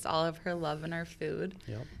 We taste all of her love in our food.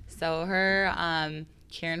 Yep. So her,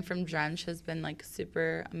 Karen from Drench has been like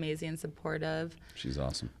super amazing and supportive. She's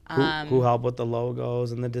awesome. Who helped with the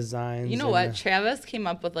logos and the designs? You know and what? the- Travis came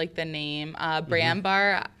up with like the name. Brand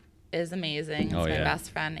Bar is amazing. It's Oh, my yeah. best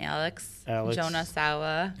friend Alex. Alex. Jonah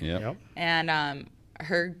Sawa. Yep. Yep. And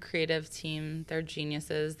her creative team, they're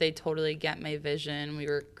geniuses. They totally get my vision. We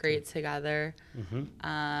work great together.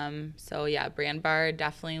 So yeah, Brand Bar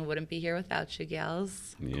definitely wouldn't be here without you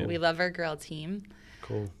gals. Yep. We love our girl team.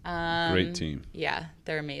 Cool. Great team. Yeah,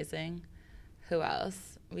 they're amazing. Who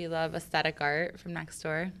else? We love Aesthetic Art from next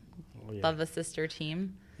door. Oh, yeah. Love the sister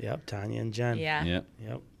team. Yep. Tanya and Jen. Yeah, Yep.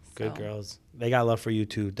 Yep. Good So- girls. They got love for you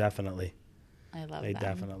too. Definitely. I love They them.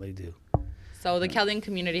 definitely do. So the Chaldean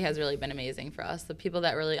community has really been amazing for us. The people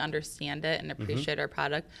that really understand it and appreciate our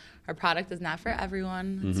product. Our product is not for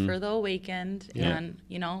everyone. It's for the awakened. Yeah. And,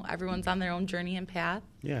 you know, everyone's on their own journey and path.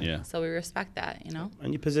 Yeah. Yeah. So we respect that, you know?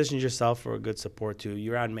 And you positioned yourself for a good support too.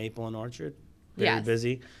 You're on Maple and Orchard. Very Yes.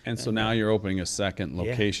 busy. And so now you're opening a second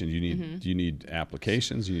location. You need you need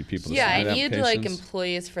applications. You need people to Yeah, submit I need like applications?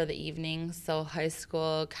 employees for the evenings. So high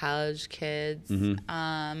school, college kids, I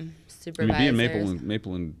mean, supervisors. being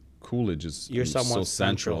Maple and Coolidge is You're so somewhat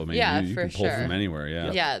central. central. I mean, Yeah, you for can pull sure. from anywhere.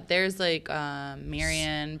 Yeah. Yeah, there's like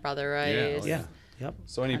Marion, Brother Rice. Yeah. Yep.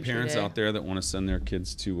 So any Country parents Day. out there that want to send their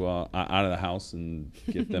kids to out of the house and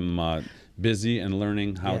get them busy and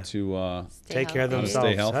learning how Yeah. to Stay Take care of healthy. themselves.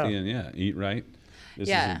 stay healthy Hell. and eat right, this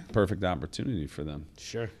Yeah. is a perfect opportunity for them.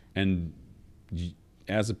 Sure. And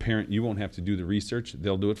as a parent, you won't have to do the research;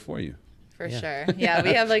 they'll do it for you. For Yeah. sure. Yeah,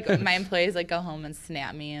 we have like my employees like go home and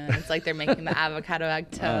snap me, and it's like they're making the avocado egg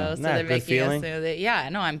toast, or Nah, they're good making feeling. a smoothie. Yeah,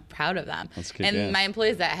 no, I'm proud of them. That's kick And ass. my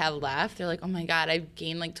employees that have left, they're like, oh my god, I've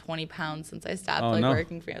gained like 20 pounds since I stopped Oh, like no.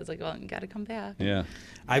 working for you. I was like, well, you got to come back. Yeah,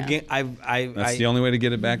 I've that's the only way to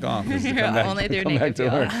get it back off. Is to come back, Only through come back to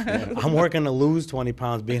naked work. I'm working to lose 20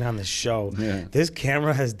 pounds being on the show. Yeah. This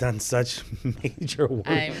camera has done such major work.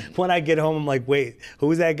 I'm- When I get home, I'm like, wait,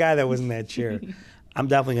 who's that guy that was in that chair? I'm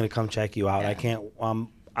definitely going to come check you out. Yeah. I can't,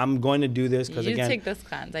 I'm going to do this because, You again, take this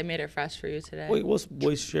cleanse. I made it fresh for you today.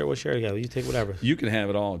 we'll share together. You take whatever. You can have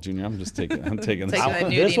it all, Junior. I'm taking this. Take the This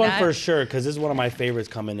nudie one nut. for sure, because this is one of my favorites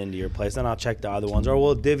coming into your place. Then I'll check the other ones, or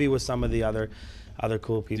we'll divvy with some of the other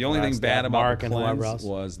cool people. The only thing That's bad that about Mark the and whoever cleanse else.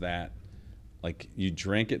 was that, like, you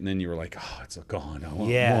drank it and then you were like, oh, it's gone. I want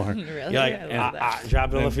Yeah. more. Really? You're like, I love that.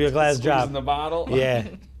 drop it on for your glass, Squeezing drop. the bottle. Yeah,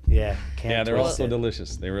 yeah. Can't Yeah, they're twist also it.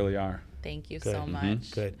 delicious. They really are. Thank you Good. so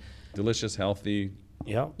much. Good. Delicious, healthy.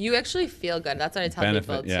 Yep. You actually feel good. That's what I tell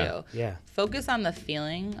Benefit, people yeah. too. Yeah. Focus on the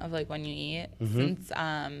feeling of like when you eat.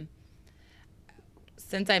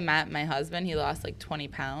 Since I met my husband, he lost like 20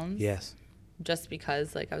 pounds. Yes. Just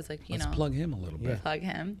because like I was like, Let's plug him a little bit. Yeah. plug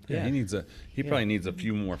him. Yeah, he probably needs a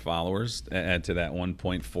few more followers to add to that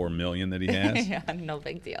 1.4 million that he has. Yeah, no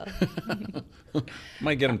big deal.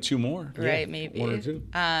 Might get him 2 more. Right, maybe. 1 or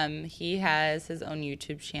 2. He has his own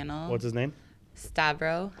YouTube channel. What's his name?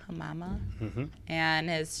 Stavro Hamama. And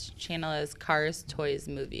his channel is Cars, Toys,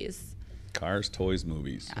 Movies. Cars, toys,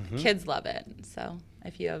 movies. Kids love it. So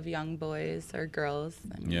if you have young boys or girls,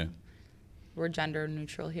 I mean, Yeah. we're gender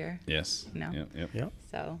neutral here. Yes. No. Yep. Yep.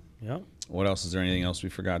 So Yep. What else? Is there anything else we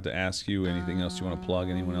forgot to ask you? Anything else you want to plug?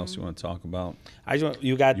 Anyone else you want to talk about? I just want,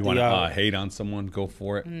 you got You the. want to hate on someone? Go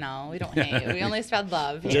for it. no, we don't hate. We only spread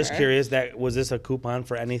love here. just curious, that was this a coupon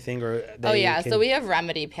for anything or? That Oh you yeah, can- so we have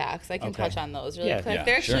remedy packs. I can Okay. touch on those really Yeah. quick. Yeah,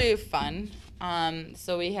 They're sure. actually fun.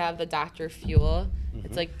 So we have the Dr. Fuel. Mm-hmm.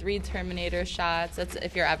 It's like 3 Terminator shots. That's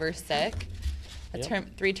if you're ever sick.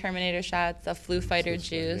 Yep. 3 Terminator shots, a flu fighter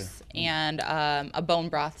juice, and a bone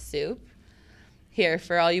broth soup. Here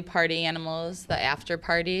for all you party animals, the after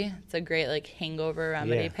party. It's a great like hangover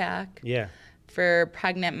remedy Yeah. pack. Yeah. For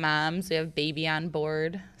pregnant moms, we have baby on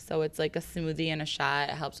board. So it's like a smoothie and a shot.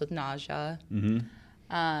 It helps with nausea.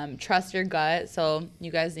 Trust your gut. So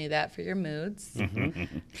you guys need that for your moods.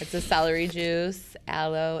 It's a celery juice,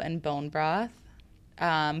 aloe, and bone broth.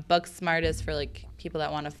 Book Smart is for like people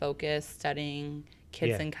that want to focus, studying,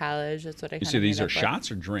 kids in college. That's what I. You see, these are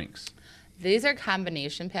shots or drinks? These are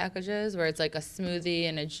combination packages where it's like a smoothie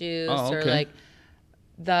and a juice, or okay. like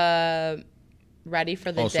the ready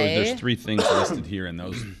for the day. So there's 3 things listed here in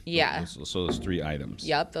those. Yeah. So there's 3 items.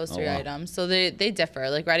 Yep, those 3 items. So they differ.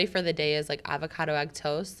 Like ready for the day is like avocado egg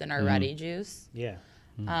toast and our ready juice. Yeah.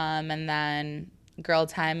 And then girl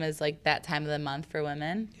time is like that time of the month for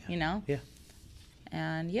women, you know? Yeah.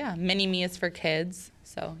 And yeah, mini me is for kids.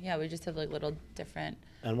 So yeah, we just have like little different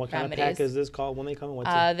And what kind remedies. of pack is this called when they come? What's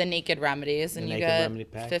The Naked Remedies, and The you Naked get Remedy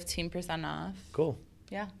pack? 15% off. Cool.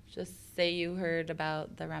 Yeah, just say you heard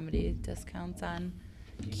about the remedy discounts on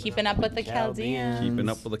Keeping Up with the Chaldeans. Keeping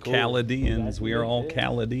up with the Cool. Chaldeans. We are all Yeah.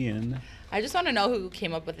 Chaldean. I just want to know who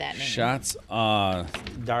came up with that name. Shots.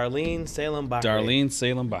 Darlene Salem Bahri. Darlene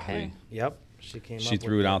Salem Bahri. Okay. Yep. She came She up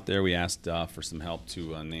threw with it that. out there. We asked for some help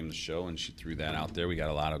to name the show, and she threw that out there. We got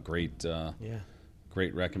a lot of great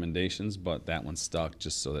great recommendations, but that one stuck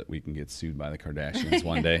just so that we can get sued by the Kardashians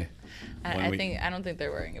one day. I don't think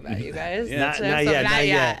they're worrying about you guys. Yeah. Not yet. Not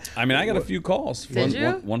yet. I mean, I got a few calls. Did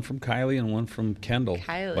you? One from Kylie and one from Kendall.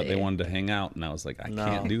 Kylie. But they wanted to hang out, and I was like, I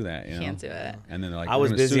can't do that. You know? Can't do it. And then they're like, I "We're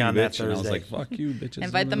was gonna busy sue you, on that bitch," And I was Thursday. like, fuck you, bitches.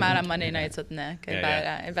 Invite them out on Monday nights with Nick.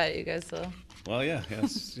 I bet you guys will Well, yeah,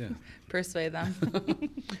 yes, yeah. persuade them.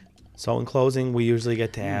 So in closing, we usually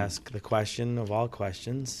get to ask the question of all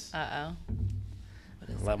questions. Uh-oh.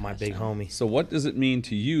 Let my big homie. So what does it mean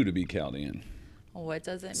to you to be Chaldean? What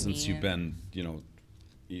does it mean? Since you've been,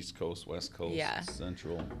 East Coast, West Coast, Yeah.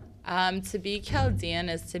 Central. To be Chaldean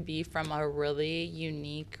is to be from a really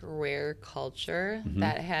unique, rare culture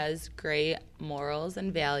that has great morals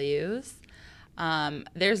and values.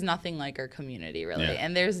 There's nothing like our community, really. Yeah.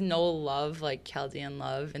 And there's no love like Chaldean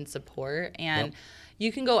love and support. And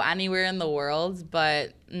you can go anywhere in the world,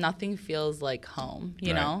 but nothing feels like home,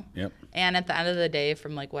 you know? Yep. And at the end of the day,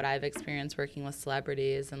 from like what I've experienced working with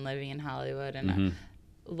celebrities and living in Hollywood, and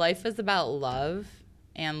life is about love.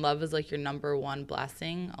 And love is like your number one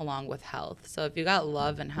blessing along with health. So if you got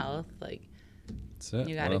love and health, like That's it.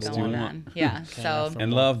 you What got it else do going you on. want? Yeah. So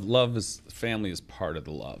And love is family is part of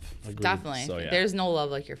the love. definitely, So, yeah. There's no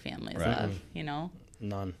love like your family's Right. love. You know,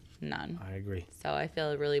 None. none. I agree. So I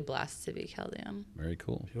feel really blessed to be Chaldean. Very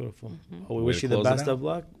cool. Beautiful. Well, we Way wish to you the close it best out. of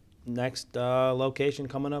luck. Next location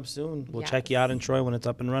coming up soon. We'll check you Yes. out in Troy when it's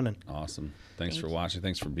up and running. Awesome. Thanks Thank for you. watching.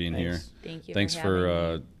 Thanks for being Thanks. here. Thank you. Thanks for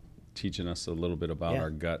having me. teaching us a little bit about Yeah. our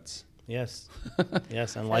guts. Yes.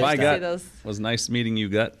 Yes, and Bye, lifestyle. See Gut. those. Was nice meeting you,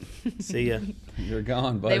 Gut. See ya. You're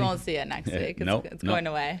gone, buddy. They won't see it next week. It's going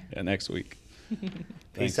away. Yeah, next week. Peace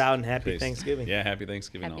Thanks. out and happy Peace. Thanksgiving. Yeah, happy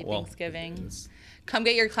Thanksgiving. Happy Well, Thanksgiving. it's- Come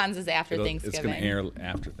get your cleanses after It's Thanksgiving. going to air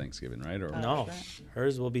after Thanksgiving, right? Or No, is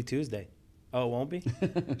hers will be Tuesday. Oh, it won't be?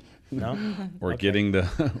 No? we're Okay. getting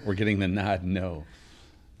the nod no.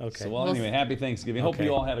 Okay. So well, anyway, happy Thanksgiving. Hope Okay.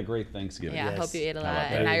 you all had a great Thanksgiving. Yeah, I Yes. hope you ate a How lot. about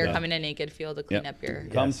that? And now There you you're go. coming to Naked Fuel to clean Yep. up your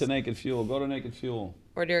Come Yes. to Naked Fuel. Go to Naked Fuel.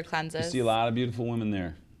 order your You cleanses. see a lot of beautiful women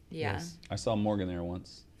there. Yeah. Yes. I saw Morgan there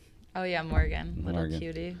once. Oh yeah, Morgan, little Morgan.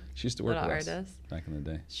 cutie. She used to work Little with us artist. back in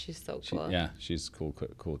the day. She's so She, cool. yeah, she's a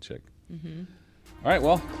cool chick. Mm-hmm. All right,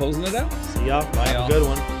 well, closing it out. See y'all. Bye, Have y'all. a good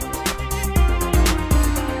one.